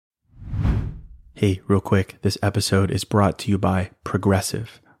Hey, real quick, this episode is brought to you by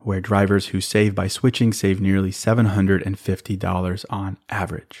Progressive, where drivers who save by switching save nearly $750 on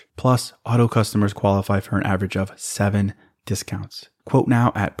average. Plus, auto customers qualify for an average of 7 discounts. Quote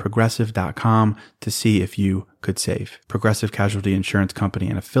now at progressive.com to see if you could save. Progressive Casualty Insurance Company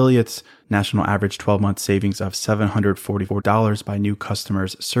and Affiliates. National average 12-month savings of $744 by new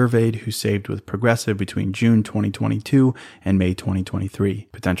customers surveyed who saved with Progressive between June 2022 and May 2023.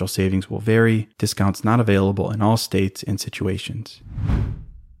 Potential savings will vary. Discounts not available in all states and situations.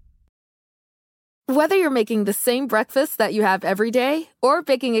 Whether you're making the same breakfast that you have every day or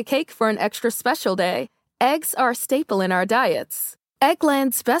baking a cake for an extra special day, eggs are a staple in our diets.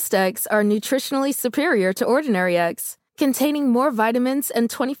 Eggland's best eggs are nutritionally superior to ordinary eggs, containing more vitamins and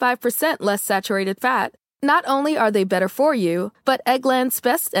 25% less saturated fat. Not only are they better for you, but Eggland's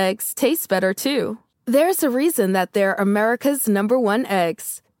best eggs taste better too. There's a reason that they're America's #1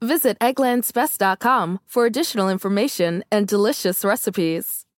 eggs. Visit egglandsbest.com for additional information and delicious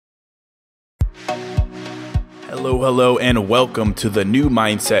recipes. Hello, and welcome to the New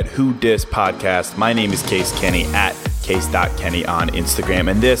Mindset Who Dis podcast. My name is Case Kenny at case.kenny on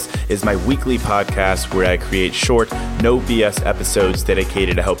Instagram, and this is my weekly podcast where I create short, no BS episodes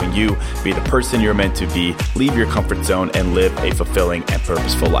dedicated to helping you be the person you're meant to be, leave your comfort zone, and live a fulfilling and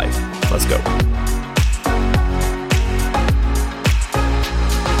purposeful life. Let's go.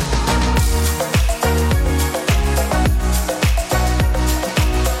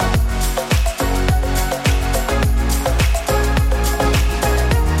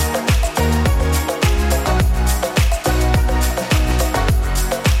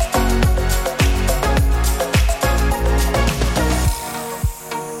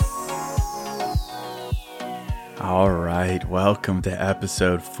 Welcome to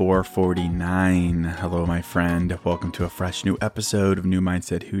episode 449. Hello, my friend. Welcome to a fresh new episode of New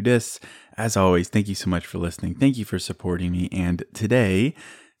Mindset Who Dis. As always, thank you so much for listening. Thank you for supporting me. And today,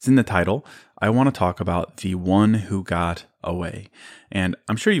 it's in the title, I want to talk about the one who got away. And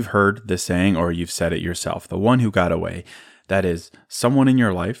I'm sure you've heard this saying or you've said it yourself, the one who got away. That is someone in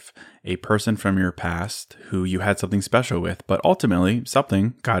your life, a person from your past who you had something special with, but ultimately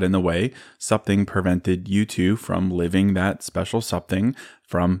something got in the way. Something prevented you two from living that special something,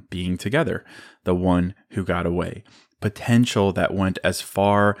 from being together. The one who got away. Potential that went as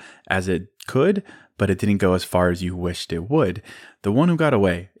far as it could, but it didn't go as far as you wished it would. The one who got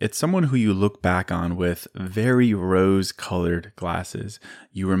away, it's someone who you look back on with very rose-colored glasses.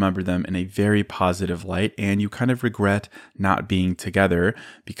 You remember them in a very positive light, and you kind of regret not being together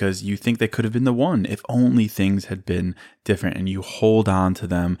because you think they could have been the one if only things had been different, and you hold on to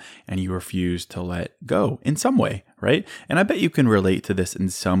them and you refuse to let go in some way, right? And I bet you can relate to this in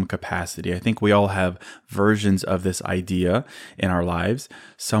some capacity. I think we all have versions of this idea in our lives.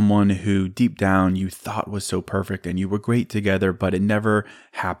 Someone who deep down you thought was so perfect and you were great together, but it never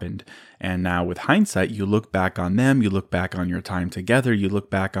happened. And now with hindsight, you look back on them, you look back on your time together, you look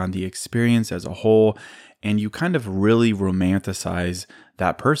back on the experience as a whole, and you kind of really romanticize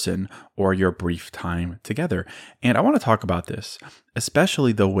that person or your brief time together. And I want to talk about this,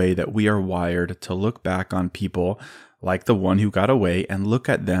 especially the way that we are wired to look back on people like the one who got away and look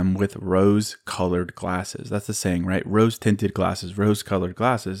at them with rose-colored glasses. That's the saying, right? Rose-tinted glasses, rose-colored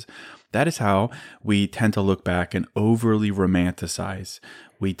glasses. That is how we tend to look back and overly romanticize.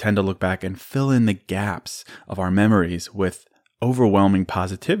 We tend to look back and fill in the gaps of our memories with overwhelming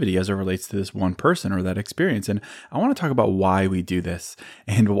positivity as it relates to this one person or that experience. And I want to talk about why we do this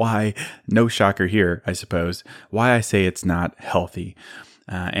and why, no shocker here, I suppose, why I say it's not healthy.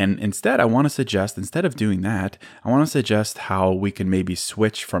 And instead, I want to suggest, instead of doing that, I want to suggest how we can maybe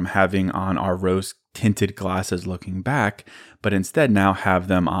switch from having on our rose-tinted glasses looking back, but instead now have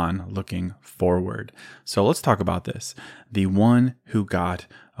them on looking forward. So let's talk about this. The one who got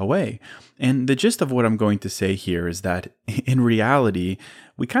away. And the gist of what I'm going to say here is that in reality,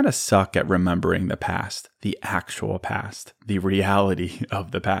 we kind of suck at remembering the past, the actual past, the reality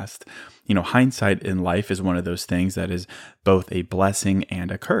of the past. You know, hindsight in life is one of those things that is both a blessing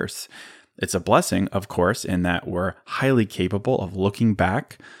and a curse. It's a blessing, of course, in that we're highly capable of looking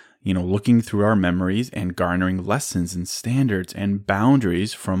back, looking through our memories and garnering lessons and standards and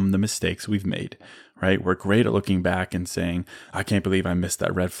boundaries from the mistakes we've made, right? We're great at looking back and saying, I can't believe I missed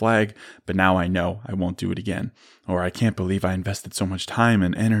that red flag, but now I know I won't do it again. Or I can't believe I invested so much time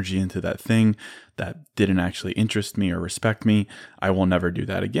and energy into that thing that didn't actually interest me or respect me. I will never do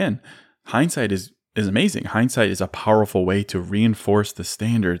that again. Hindsight is amazing. Hindsight is a powerful way to reinforce the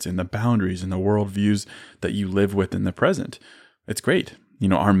standards and the boundaries and the worldviews that you live with in the present. It's great.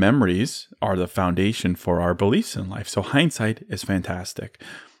 Our memories are the foundation for our beliefs in life. So hindsight is fantastic.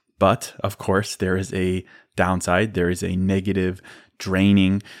 But of course, there is a downside. There is a negative,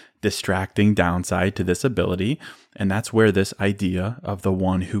 draining, distracting downside to this ability. And that's where this idea of the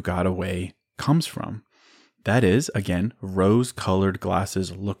one who got away comes from. That is, again, rose-colored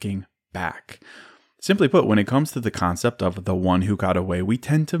glasses looking back. Simply put, when it comes to the concept of the one who got away, we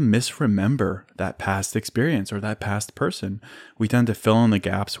tend to misremember that past experience or that past person. We tend to fill in the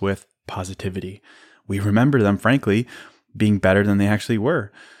gaps with positivity. We remember them, frankly, being better than they actually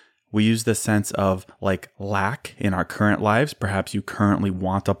were. We use the sense of like lack in our current lives. Perhaps you currently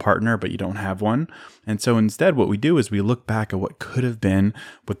want a partner, but you don't have one. And so instead, what we do is we look back at what could have been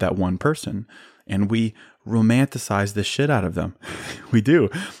with that one person, and we romanticize the shit out of them. We do.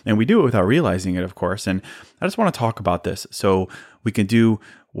 And we do it without realizing it, of course. And I just want to talk about this so we can do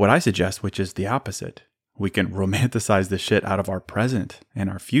what I suggest, which is the opposite. We can romanticize the shit out of our present and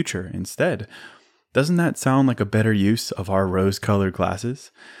our future instead. Doesn't that sound like a better use of our rose-colored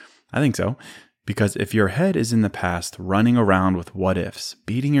glasses? I think so. Because if your head is in the past, running around with what ifs,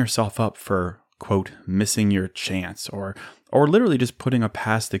 beating yourself up for, quote, missing your chance, or literally just putting a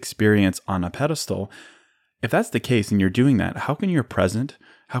past experience on a pedestal, if that's the case and you're doing that, how can your present,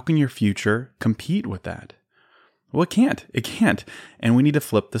 how can your future compete with that? Well, it can't. It can't. And we need to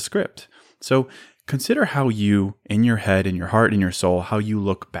flip the script. So consider how you, in your head, in your heart, in your soul, how you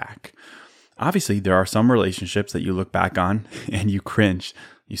look back. Obviously, there are some relationships that you look back on and you cringe.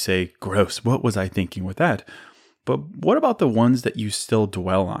 You say, gross, what was I thinking with that? But what about the ones that you still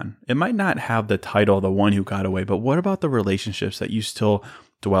dwell on? It might not have the title, the one who got away, but what about the relationships that you still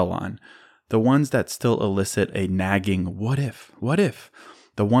dwell on? The ones that still elicit a nagging, what if?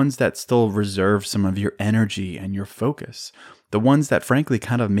 The ones that still reserve some of your energy and your focus. The ones that frankly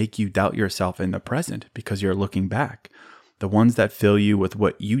kind of make you doubt yourself in the present because you're looking back. The ones that fill you with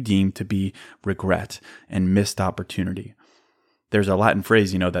what you deem to be regret and missed opportunity. There's a Latin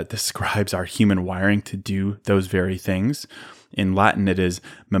phrase, that describes our human wiring to do those very things. In Latin, it is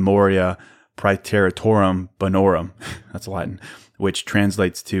memoria praeteritorum bonorum. That's Latin, which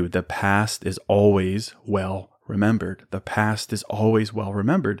translates to the past is always well remembered. The past is always well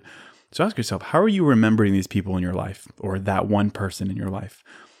remembered. So ask yourself, how are you remembering these people in your life or that one person in your life?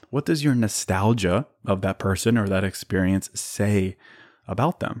 What does your nostalgia of that person or that experience say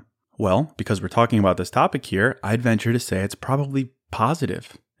about them? Well, because we're talking about this topic here, I'd venture to say it's probably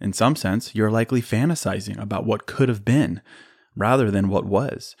positive. In some sense, you're likely fantasizing about what could have been rather than what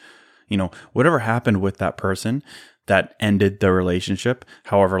was. Whatever happened with that person that ended the relationship,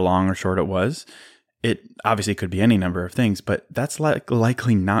 however long or short it was, it obviously could be any number of things, but that's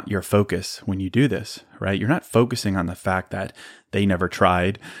likely not your focus when you do this, right? You're not focusing on the fact that they never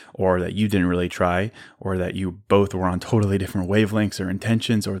tried, or that you didn't really try, or that you both were on totally different wavelengths or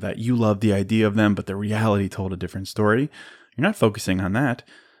intentions, or that you loved the idea of them, but the reality told a different story. You're not focusing on that.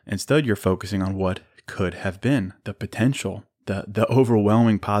 Instead, you're focusing on what could have been, the potential, the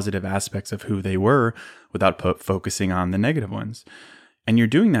overwhelming positive aspects of who they were without focusing on the negative ones. And you're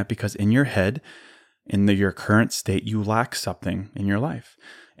doing that because in your head, in your current state, you lack something in your life.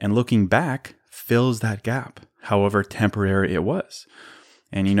 And looking back fills that gap, however temporary it was.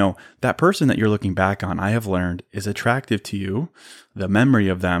 And that person that you're looking back on, I have learned, is attractive to you. The memory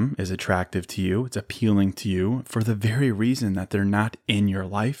of them is attractive to you. It's appealing to you for the very reason that they're not in your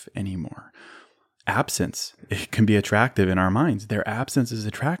life anymore. Absence, it can be attractive in our minds. Their absence is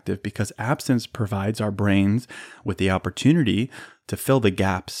attractive because absence provides our brains with the opportunity to fill the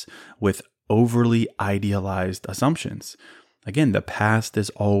gaps with overly idealized assumptions. Again, the past is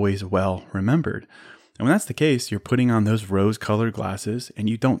always well remembered. And when that's the case, you're putting on those rose-colored glasses and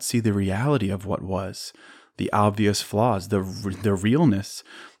you don't see the reality of what was, the obvious flaws, the realness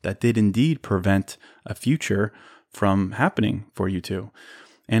that did indeed prevent a future from happening for you two.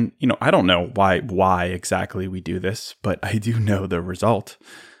 And, I don't know why exactly we do this, but I do know the result,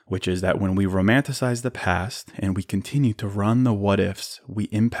 which is that when we romanticize the past and we continue to run the what ifs, we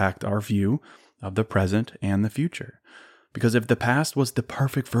impact our view of the present and the future. Because if the past was the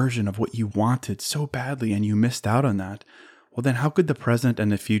perfect version of what you wanted so badly and you missed out on that, well, then how could the present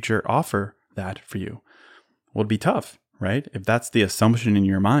and the future offer that for you? Well, it'd be tough, right? If that's the assumption in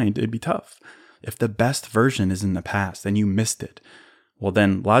your mind, it'd be tough. If the best version is in the past and you missed it, well,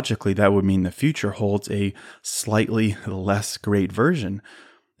 then logically that would mean the future holds a slightly less great version.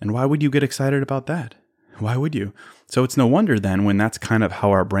 And why would you get excited about that? Why would you? So it's no wonder then, when that's kind of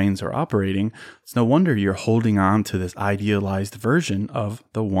how our brains are operating, it's no wonder you're holding on to this idealized version of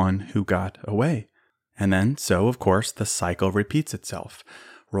the one who got away. And then, so of course, the cycle repeats itself.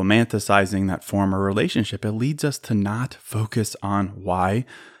 Romanticizing that former relationship, it leads us to not focus on why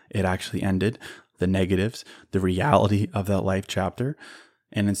it actually ended, the negatives, the reality of that life chapter.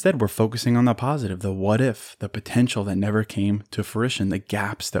 And instead, we're focusing on the positive, the what if, the potential that never came to fruition, the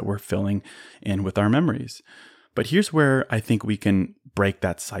gaps that we're filling in with our memories. But here's where I think we can break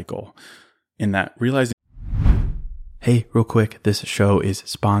that cycle, in that realizing, hey, real quick, this show is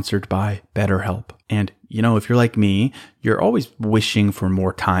sponsored by BetterHelp. And, if you're like me, you're always wishing for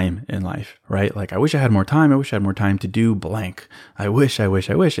more time in life, right? Like, I wish I had more time. I wish I had more time to do blank. I wish.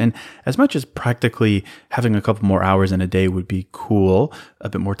 And as much as practically having a couple more hours in a day would be cool, a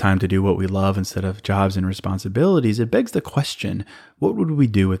bit more time to do what we love instead of jobs and responsibilities, it begs the question, what would we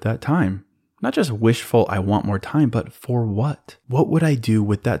do with that time? Not just wishful, I want more time, but for what? What would I do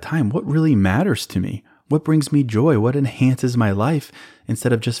with that time? What really matters to me? What brings me joy? What enhances my life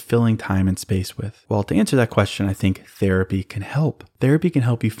instead of just filling time and space with? Well, to answer that question, I think therapy can help. Therapy can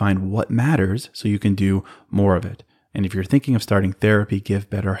help you find what matters so you can do more of it. And if you're thinking of starting therapy, give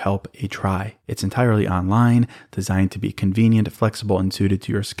BetterHelp a try. It's entirely online, designed to be convenient, flexible, and suited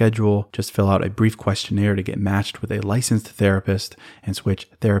to your schedule. Just fill out a brief questionnaire to get matched with a licensed therapist and switch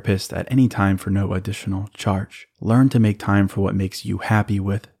therapists at any time for no additional charge. Learn to make time for what makes you happy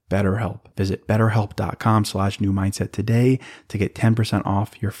with BetterHelp. Visit betterhelp.com/newmindset today to get 10%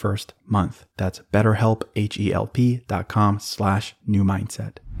 off your first month. That's BetterHelp,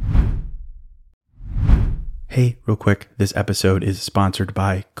 HELP.com/newmindset. Hey, real quick, this episode is sponsored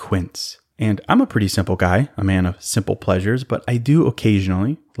by Quince. And I'm a pretty simple guy, a man of simple pleasures, but I do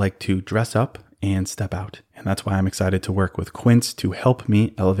occasionally like to dress up and step out. And that's why I'm excited to work with Quince to help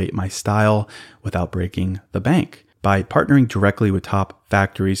me elevate my style without breaking the bank. By partnering directly with top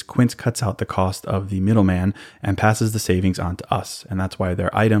factories, Quince cuts out the cost of the middleman and passes the savings on to us. And that's why their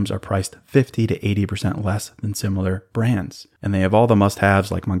items are priced 50 to 80% less than similar brands. And they have all the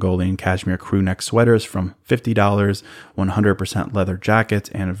must-haves like Mongolian cashmere crew neck sweaters from $50, 100% leather jackets,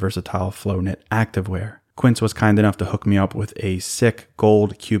 and versatile flow knit activewear. Quince was kind enough to hook me up with a sick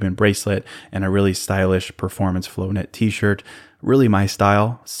gold Cuban bracelet and a really stylish performance flow knit t-shirt. Really my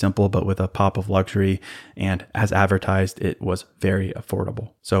style, simple but with a pop of luxury, and as advertised, it was very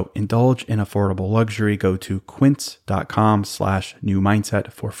affordable. So indulge in affordable luxury. Go to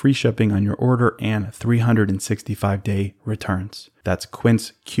quince.com/newmindset for free shipping on your order and 365-day returns. That's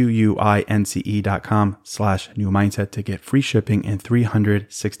Quince, QUINCE.com/newmindset to get free shipping and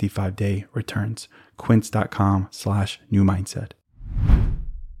 365-day returns. Quince.com/newmindset.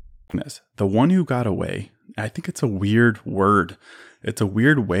 The one who got away. I think it's a weird word. It's a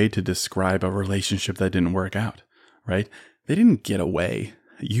weird way to describe a relationship that didn't work out, right? They didn't get away.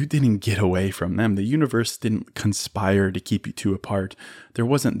 You didn't get away from them. The universe didn't conspire to keep you two apart. There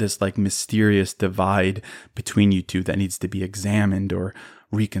wasn't this like mysterious divide between you two that needs to be examined or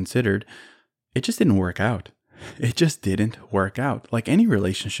reconsidered. It just didn't work out. It just didn't work out. Like any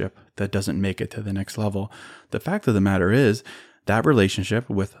relationship that doesn't make it to the next level. The fact of the matter is that relationship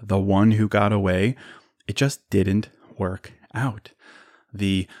with the one who got away, it just didn't work out.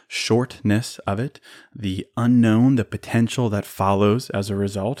 The shortness of it, the unknown, the potential that follows as a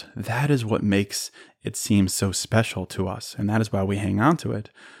result, that is what makes it seem so special to us. And that is why we hang on to it.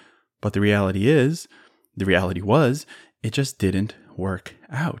 But the reality was, it just didn't work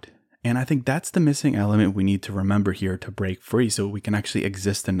out. And I think that's the missing element we need to remember here to break free so we can actually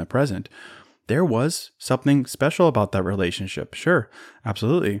exist in the present. There was something special about that relationship. Sure,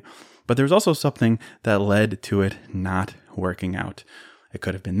 absolutely. But there's also something that led to it not working out. It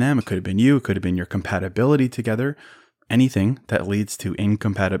could have been them, it could have been you, it could have been your compatibility together, anything that leads to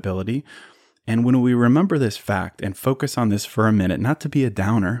incompatibility. And when we remember this fact and focus on this for a minute, not to be a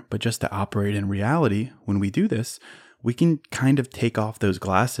downer, but just to operate in reality, when we do this, we can kind of take off those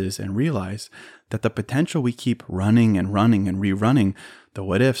glasses and realize that the potential we keep running and rerunning, the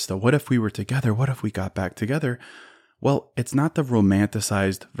what ifs, the what if we were together, what if we got back together, well, it's not the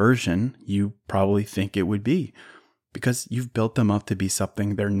romanticized version you probably think it would be because you've built them up to be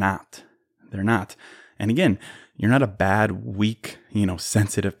something they're not. They're not. And again, you're not a bad, weak,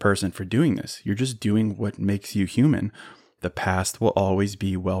 sensitive person for doing this. You're just doing what makes you human. The past will always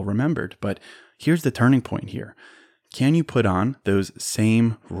be well remembered. But here's the turning point here. Can you put on those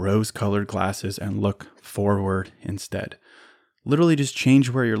same rose-colored glasses and look forward instead? Literally just change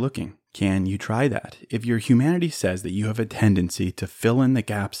where you're looking. Can you try that? If your humanity says that you have a tendency to fill in the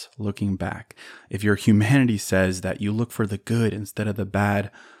gaps looking back, if your humanity says that you look for the good instead of the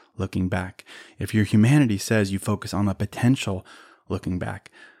bad looking back, if your humanity says you focus on the potential looking back,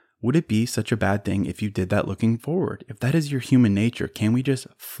 would it be such a bad thing if you did that looking forward? If that is your human nature, can we just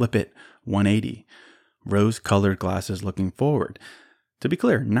flip it 180? Rose-colored glasses looking forward. To be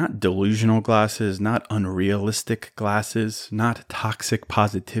clear, not delusional glasses, not unrealistic glasses, not toxic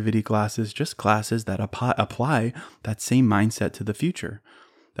positivity glasses, just glasses that apply that same mindset to the future.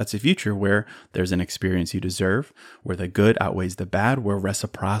 That's a future where there's an experience you deserve, where the good outweighs the bad, where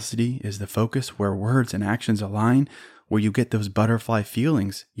reciprocity is the focus, where words and actions align, where you get those butterfly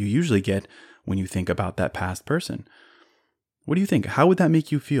feelings you usually get when you think about that past person. What do you think? How would that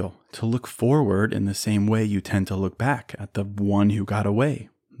make you feel to look forward in the same way you tend to look back at the one who got away,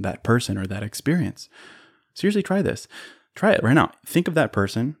 that person or that experience? Seriously, try this. Try it right now. Think of that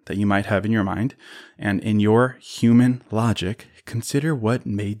person that you might have in your mind, and in your human logic, consider what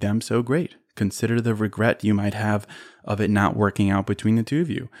made them so great. Consider the regret you might have of it not working out between the two of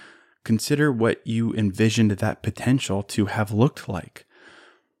you. Consider what you envisioned that potential to have looked like.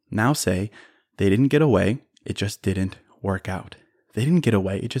 Now say, they didn't get away, it just didn't work out. They didn't get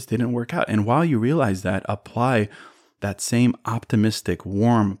away, it just didn't work out. And while you realize that, apply that same optimistic,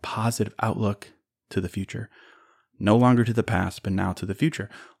 warm, positive outlook to the future. No longer to the past, but now to the future.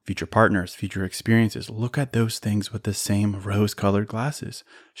 Future partners, future experiences. Look at those things with the same rose-colored glasses.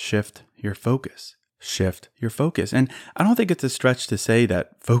 Shift your focus. Shift your focus. And I don't think it's a stretch to say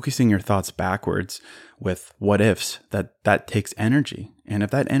that focusing your thoughts backwards with what ifs, that takes energy. And if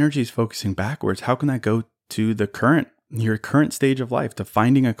that energy is focusing backwards, how can that go to your current stage of life, to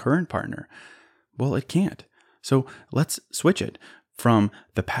finding a current partner? Well, it can't. So let's switch it from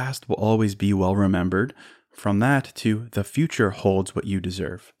the past will always be well remembered. From that to the future holds what you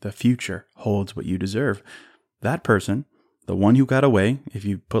deserve. The future holds what you deserve. That person, the one who got away, if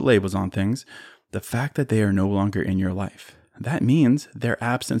you put labels on things, the fact that they are no longer in your life, that means their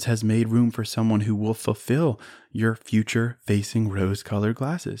absence has made room for someone who will fulfill your future-facing rose-colored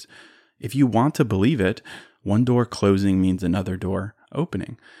glasses. If you want to believe it, one door closing means another door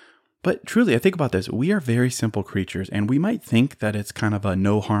opening. But truly, I think about this. We are very simple creatures, and we might think that it's kind of a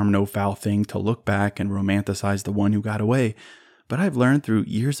no harm, no foul thing to look back and romanticize the one who got away. But I've learned through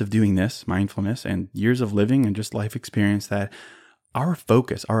years of doing this, mindfulness, and years of living and just life experience that our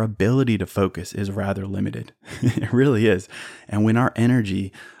focus, our ability to focus is rather limited. It really is. And when our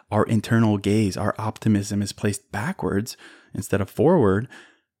energy, our internal gaze, our optimism is placed backwards instead of forward,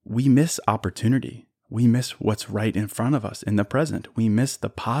 we miss opportunity. We miss what's right in front of us in the present. We miss the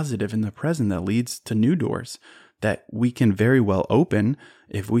positive in the present that leads to new doors that we can very well open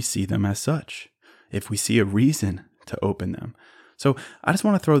if we see them as such, if we see a reason to open them. So I just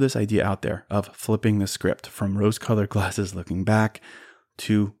want to throw this idea out there of flipping the script from rose-colored glasses looking back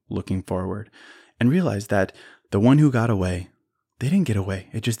to looking forward, and realize that the one who got away, they didn't get away.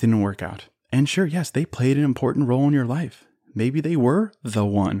 It just didn't work out. And sure, yes, they played an important role in your life. Maybe they were the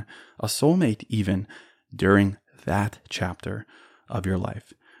one, a soulmate even, during that chapter of your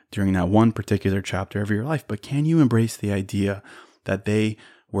life, during that one particular chapter of your life. But can you embrace the idea that they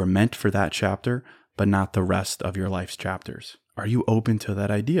were meant for that chapter, but not the rest of your life's chapters? Are you open to that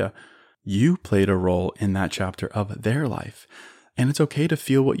idea? You played a role in that chapter of their life. And it's okay to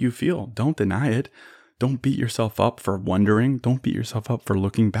feel what you feel. Don't deny it. Don't beat yourself up for wondering. Don't beat yourself up for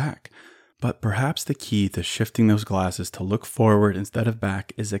looking back. But perhaps the key to shifting those glasses to look forward instead of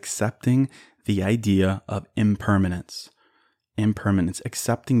back is accepting the idea of impermanence. Impermanence,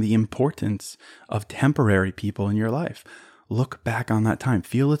 accepting the importance of temporary people in your life. Look back on that time,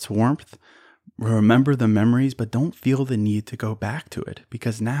 feel its warmth, remember the memories, but don't feel the need to go back to it,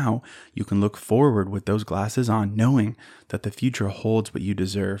 because now you can look forward with those glasses on, knowing that the future holds what you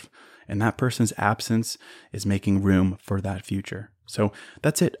deserve, and that person's absence is making room for that future. So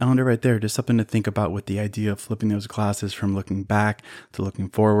that's it. I found it right there. Just something to think about with the idea of flipping those glasses from looking back to looking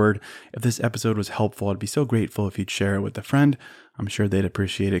forward. If this episode was helpful, I'd be so grateful if you'd share it with a friend. I'm sure they'd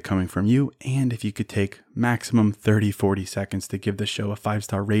appreciate it coming from you. And if you could take maximum 30-40 seconds to give the show a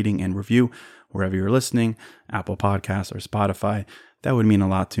 5-star rating and review wherever you're listening, Apple Podcasts or Spotify, that would mean a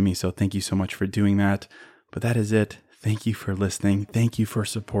lot to me. So thank you so much for doing that. But that is it. Thank you for listening. Thank you for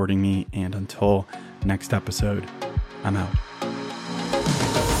supporting me. And until next episode, I'm out.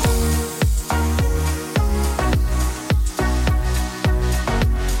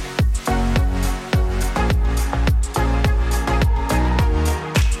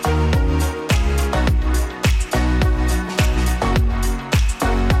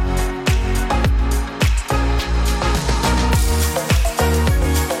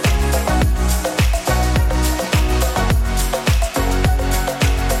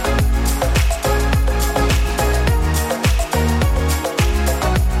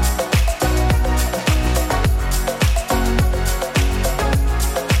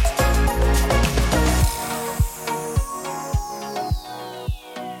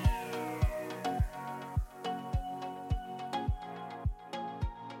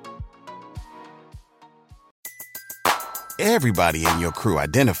 Everybody in your crew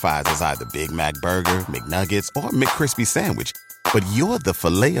identifies as either Big Mac Burger, McNuggets, or McCrispy Sandwich. But you're the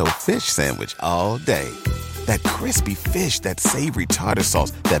Filet-O-Fish Sandwich all day. That crispy fish, that savory tartar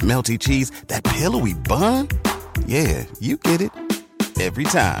sauce, that melty cheese, that pillowy bun. Yeah, you get it. Every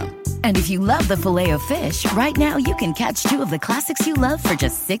time. And if you love the Filet-O-Fish, right now you can catch two of the classics you love for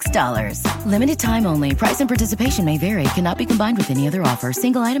just $6. Limited time only. Price and participation may vary. Cannot be combined with any other offer.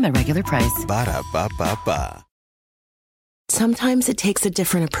 Single item at regular price. Ba-da-ba-ba-ba. Sometimes it takes a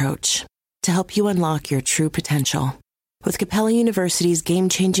different approach to help you unlock your true potential. With Capella University's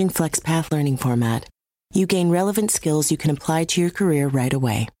game-changing FlexPath learning format, you gain relevant skills you can apply to your career right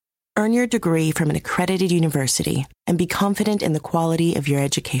away. Earn your degree from an accredited university and be confident in the quality of your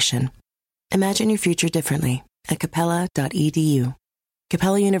education. Imagine your future differently at capella.edu.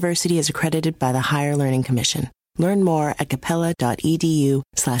 Capella University is accredited by the Higher Learning Commission. Learn more at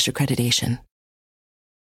capella.edu/accreditation.